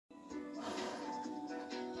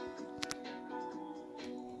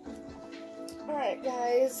Alright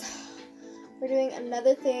guys, we're doing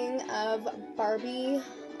another thing of Barbie,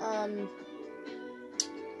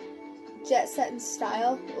 Jet Set in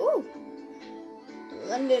Style. Ooh!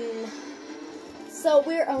 London. So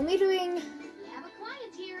we're only doing... We have a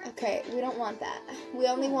client here. Okay, we don't want that. We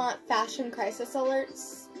only want fashion crisis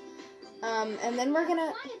alerts. And then we're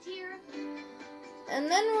gonna... And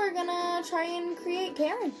then we're gonna try and create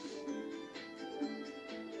Karen.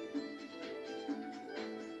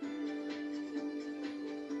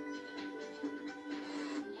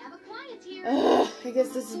 Ugh, I guess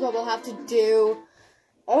this is what we'll have to do.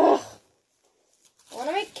 Ugh. I want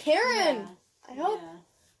to make Karen. Yeah. I hope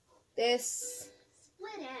this...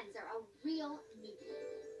 Split ends are a real need.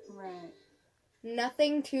 Right.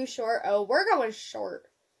 Nothing too short. Oh, we're going short.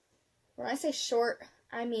 When I say short,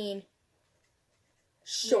 I mean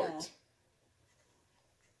short.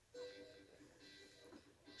 Yeah.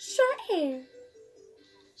 Short hair.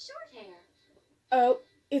 Short hair. Oh,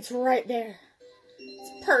 it's right there.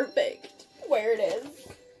 It's perfect. Where it is.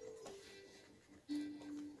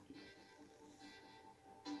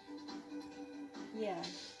 Yeah.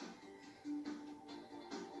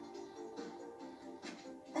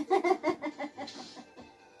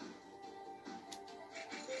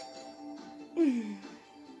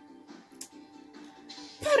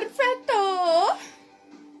 Perfecto.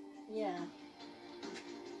 Yeah.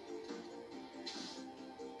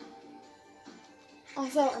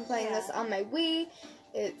 Also, I'm playing this on my Wii.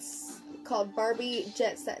 It's called Barbie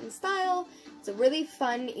Jet Set in Style. It's a really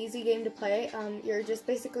fun, easy game to play. You're just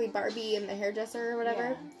basically Barbie and the hairdresser or whatever.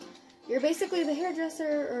 Yeah. You're basically the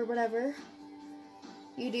hairdresser or whatever.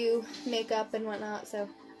 You do makeup and whatnot, so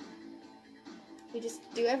you just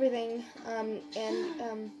do everything.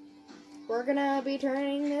 We're gonna be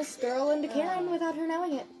turning this girl into Karen without her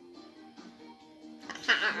knowing it.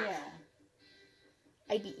 Yeah.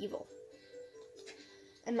 I'd be evil.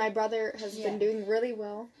 And my brother has been doing really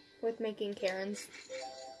well with making Karens.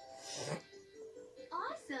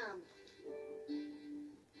 Awesome.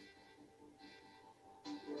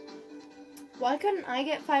 Why couldn't I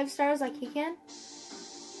get 5 stars like he can?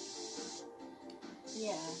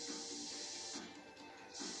 Yeah.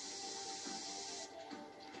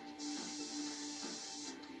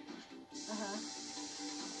 Uh-huh.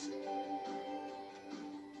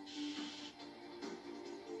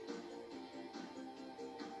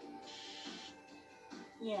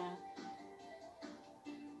 Yeah.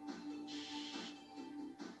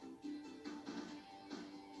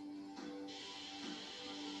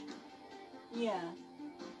 Yeah.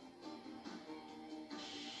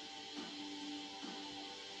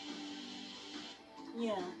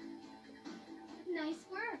 Yeah. Nice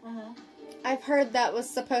work. Uh-huh. I've heard that was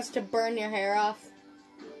supposed to burn your hair off.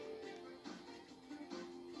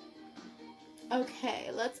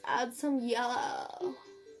 Okay, let's add some yellow.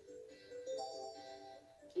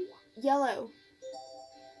 Yellow.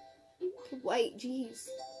 White, jeez.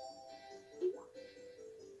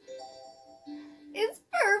 It's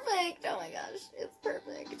perfect! Oh my gosh, it's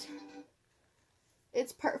perfect.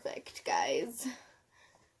 It's perfect, guys.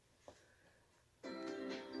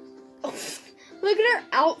 Oh, look at her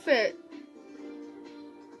outfit!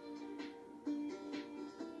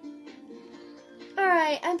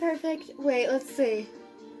 Alright, I'm perfect. Wait, let's see.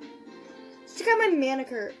 She got my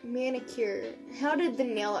manicure. How did the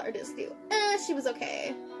nail artist do? She was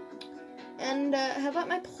okay. And, how about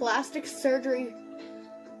my plastic surgery?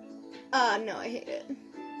 No, I hate it.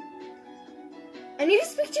 I need to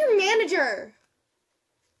speak to your manager!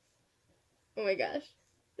 Oh my gosh.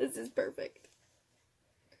 This is perfect.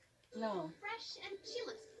 No. Fresh and she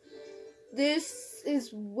looks. This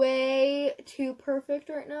is way too perfect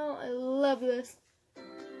right now. I love this.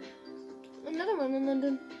 Another one in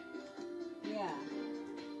London. Yeah.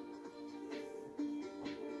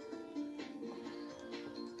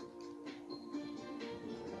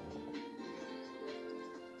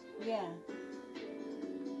 Yeah.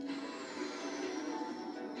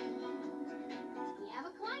 We have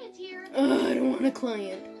a client here. Ugh, I don't want a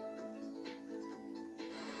client.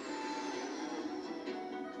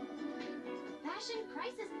 Fashion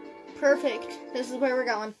crisis. Perfect. This is where we're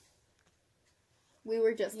going. We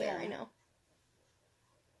were just there, Yeah. I know.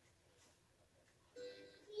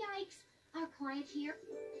 Yikes. Our client here.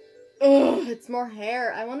 Ugh, it's more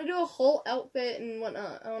hair. I want to do a whole outfit and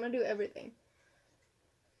whatnot. I want to do everything.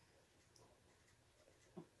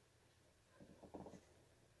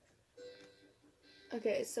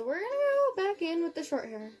 Okay, so we're gonna go back in with the short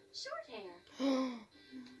hair. Short hair.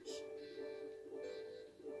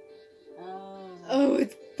 Oh. Oh,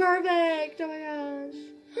 it's perfect! Oh my gosh.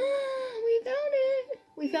 We found it!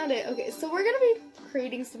 We found it. Okay, so we're gonna be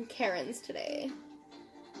creating some Karens today.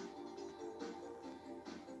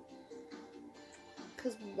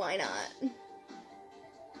 Cause why not?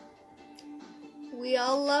 We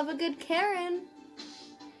all love a good Karen.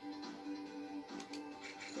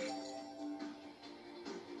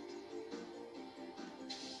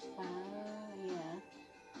 Yeah.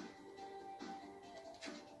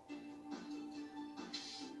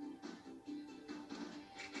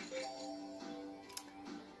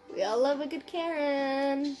 We all love a good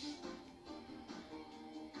Karen.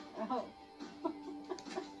 Oh.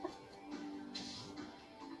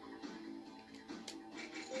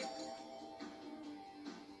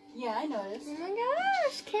 Yeah, I noticed. Oh my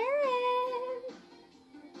gosh, Karen!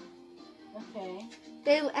 Okay.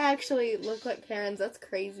 They actually look like Karens. That's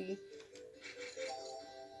crazy.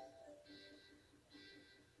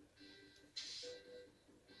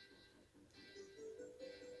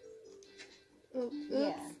 Oh, oops.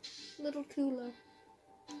 Yeah. Little too low.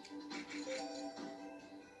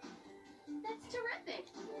 That's terrific.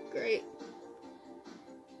 Great.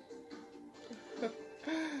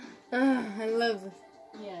 I love this.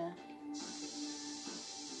 Yeah.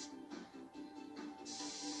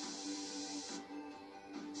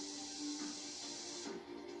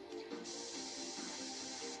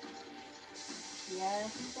 Yeah, it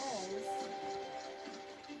does.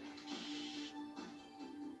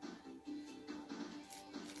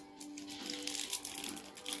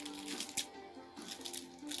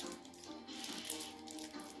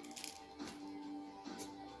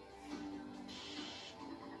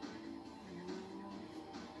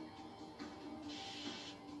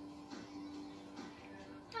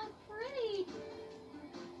 How pretty.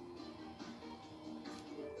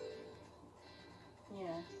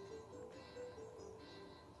 Yeah.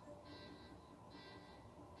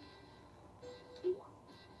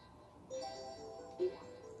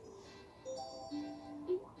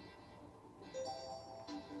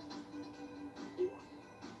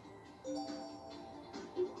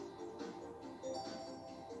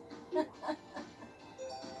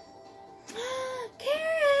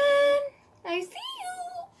 Karen! I see you!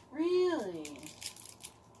 Really?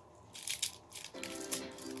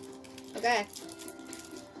 Okay.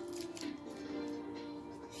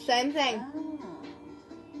 Same thing. Oh.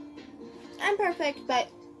 I'm perfect, but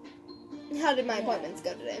how did my Yeah. appointments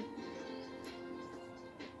go today?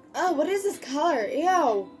 Oh, what is this color?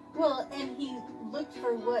 Ew. Well, and he looked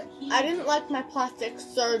for what he... I didn't like my plastic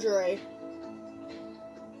surgery.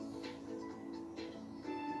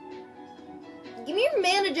 Give me your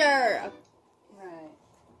manager. Right.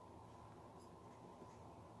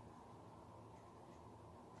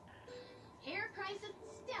 Hair crisis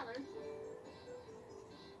stellar.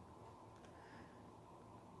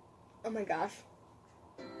 Oh my gosh.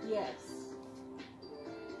 Yes.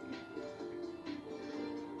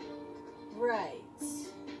 Right.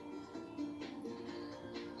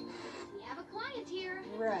 We have a client here.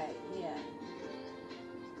 Right, yeah.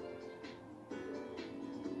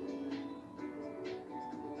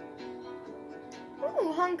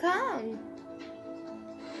 Ooh, Hong Kong.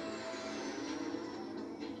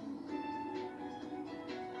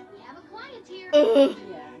 We have a client here. Ugh.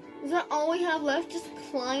 Yeah. Is that all we have left? Just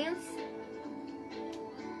clients?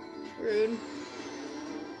 Rude.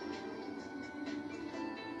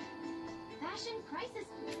 Fashion crisis.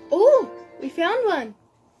 Ooh, we found one.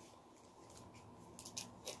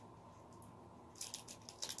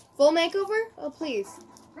 Full makeover? Oh, please.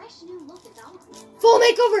 Fresh new look is on. Full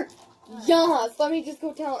makeover! Yes! Let me just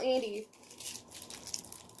go tell Andy.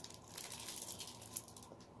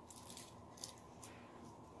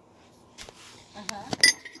 Uh-huh.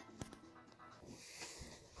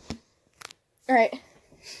 Alright.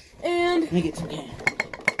 And... Let me get some can.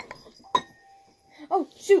 Oh,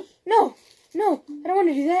 shoot! No! No! I don't want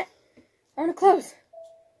to do that. I want to close.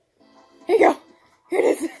 Here you go. Here it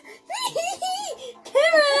is.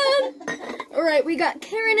 Karen! Alright, we got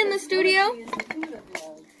Karen in the studio.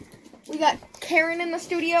 We got Karen in the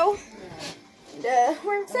studio. And,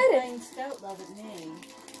 we're excited. Flying Scout love at me.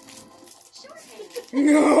 Sure thing.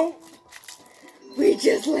 No! We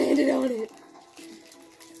just landed on it.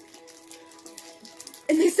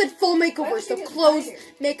 And they said full Why makeover, would so you get clothes, fired?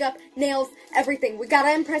 makeup, nails, everything. We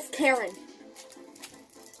gotta impress Karen.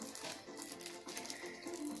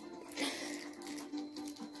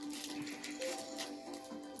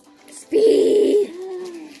 Speed!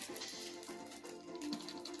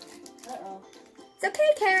 Uh-oh. It's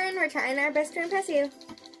okay, Karen. We're trying our best to impress you.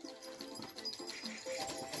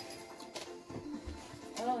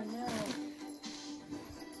 Oh, no.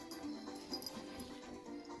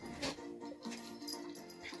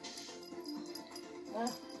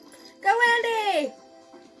 Go, Andy!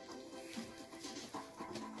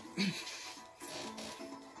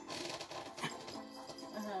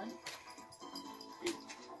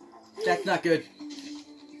 That's not good.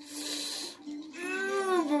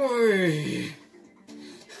 Oh boy.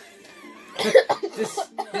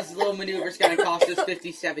 This little maneuver's gonna cost us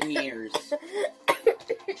 57 years.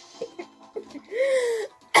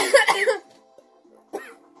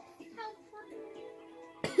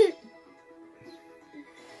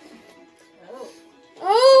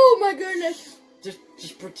 Oh my goodness.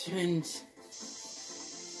 Just pretend.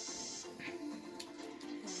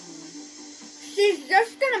 She's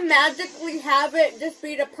just gonna magically have it just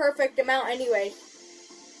be the perfect amount anyway.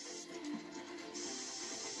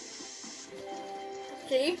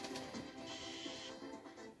 See?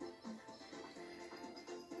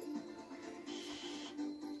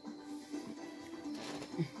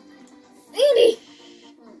 Andy!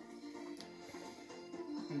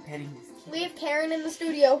 I'm petting this kid. We have Karen in the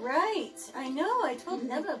studio. Right. I know. I told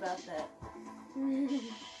Neva about that. I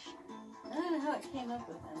don't know how it came up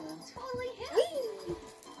with that one. Totally him.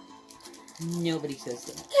 Nobody says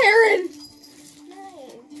that. Karen!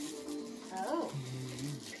 Oh.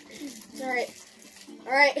 Alright.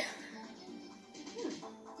 Alright.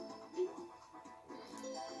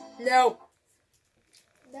 No.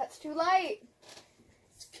 That's too light.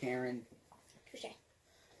 It's Karen. Touché.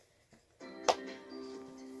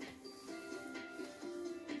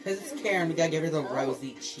 Because it's Karen, we gotta give her the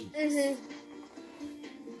rosy cheeks. Mm-hmm.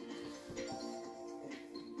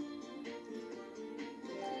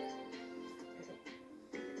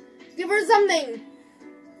 Give her something.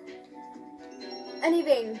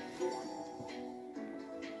 Anything.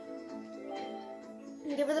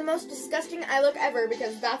 Give her the most disgusting eye look ever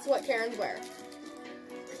because that's what Karens wear.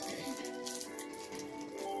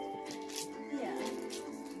 Yeah.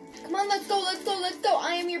 Come on, let's go, let's go, let's go.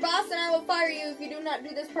 I am your boss and I will fire you if you do not do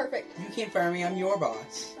this perfect. You can't fire me, I'm your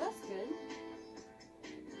boss. That's good.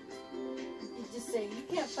 You just say, you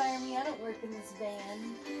can't fire me, I don't work in this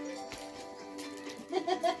van.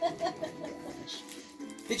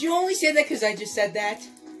 Did you only say that because I just said that?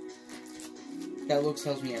 That look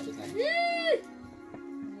tells me everything. Yeah.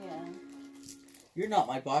 You're not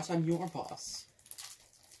my boss, I'm your boss.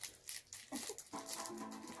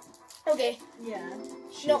 Okay. Yeah.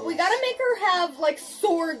 No, we gotta make her have, like,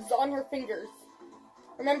 swords on her fingers.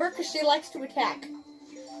 Remember? Because she likes to attack.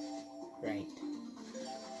 Right.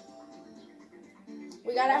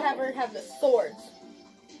 We gotta have her have the swords.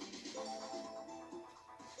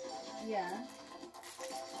 Yeah.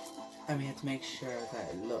 And we have to make sure that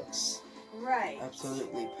it looks Right.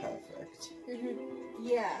 absolutely perfect. Mm-hmm.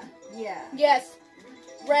 Yeah. Yeah. Yes.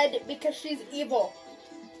 Red, because she's evil.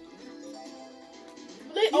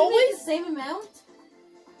 They You always... make the same amount?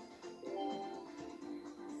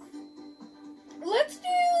 Let's do...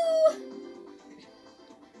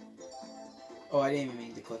 Oh, I didn't even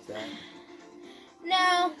mean to click that.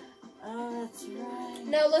 No. Oh, that's right.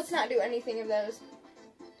 No, let's not do anything of those.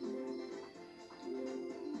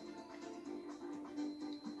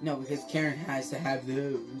 No, because Karen has to have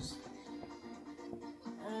those.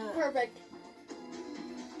 Perfect.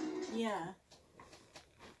 Yeah.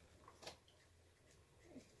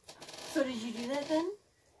 So did you do that then?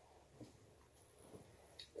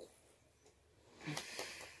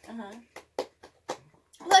 Uh-huh.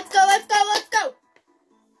 Let's go, let's go, let's go!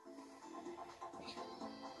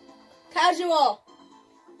 Casual.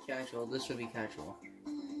 Casual, this would be casual.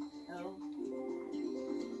 Oh.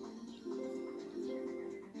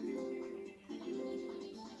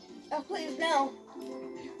 Oh, please, no.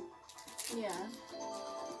 Yeah.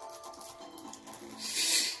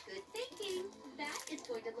 Good thinking. That is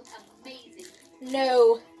going to look amazing.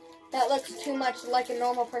 No. That looks too much like a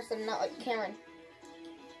normal person, not like Karen.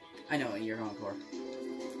 I know what you're going for.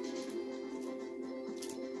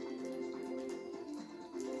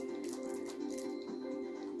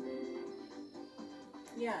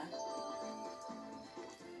 Yeah.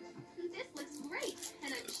 This looks great,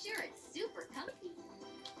 and I'm sure it's super comfy.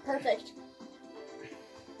 Perfect.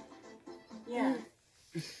 Yeah.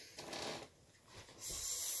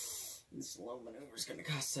 This little maneuver's gonna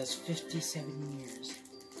cost us 57 years.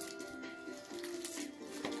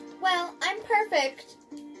 Well, I'm perfect.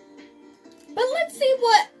 But let's see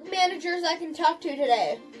what managers I can talk to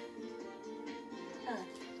today.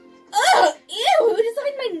 Ugh! Ew! Who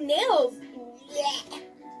designed my nails? Yeah.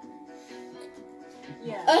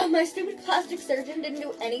 Yeah. Ugh, my stupid plastic surgeon didn't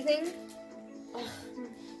do anything. Ugh.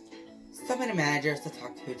 So many managers to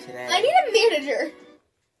talk to today. I need a manager.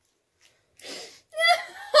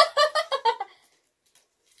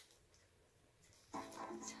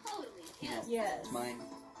 Totally him. Yes. Mine.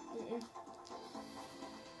 Mm-mm.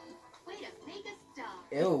 Way to make a stop.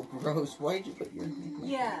 Ew, gross. Why'd you put your hand?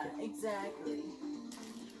 Yeah, exactly.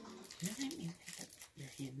 Can I make your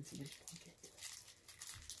hand in somebody's pocket?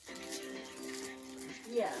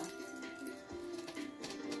 Yeah.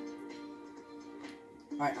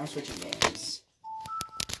 Alright, I'm switching games.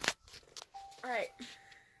 Alright.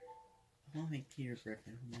 I want to make Peter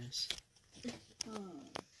Griffin on this.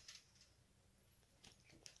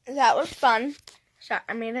 That was fun. Sorry,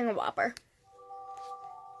 I'm eating a Whopper.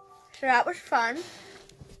 So that was fun.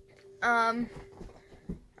 I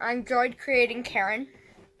enjoyed creating Karen.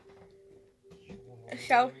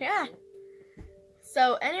 So, yeah.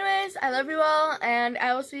 So, anyways, I love you all, and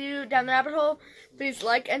I will see you down the rabbit hole. Please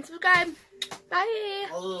like and subscribe.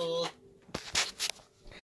 Bye!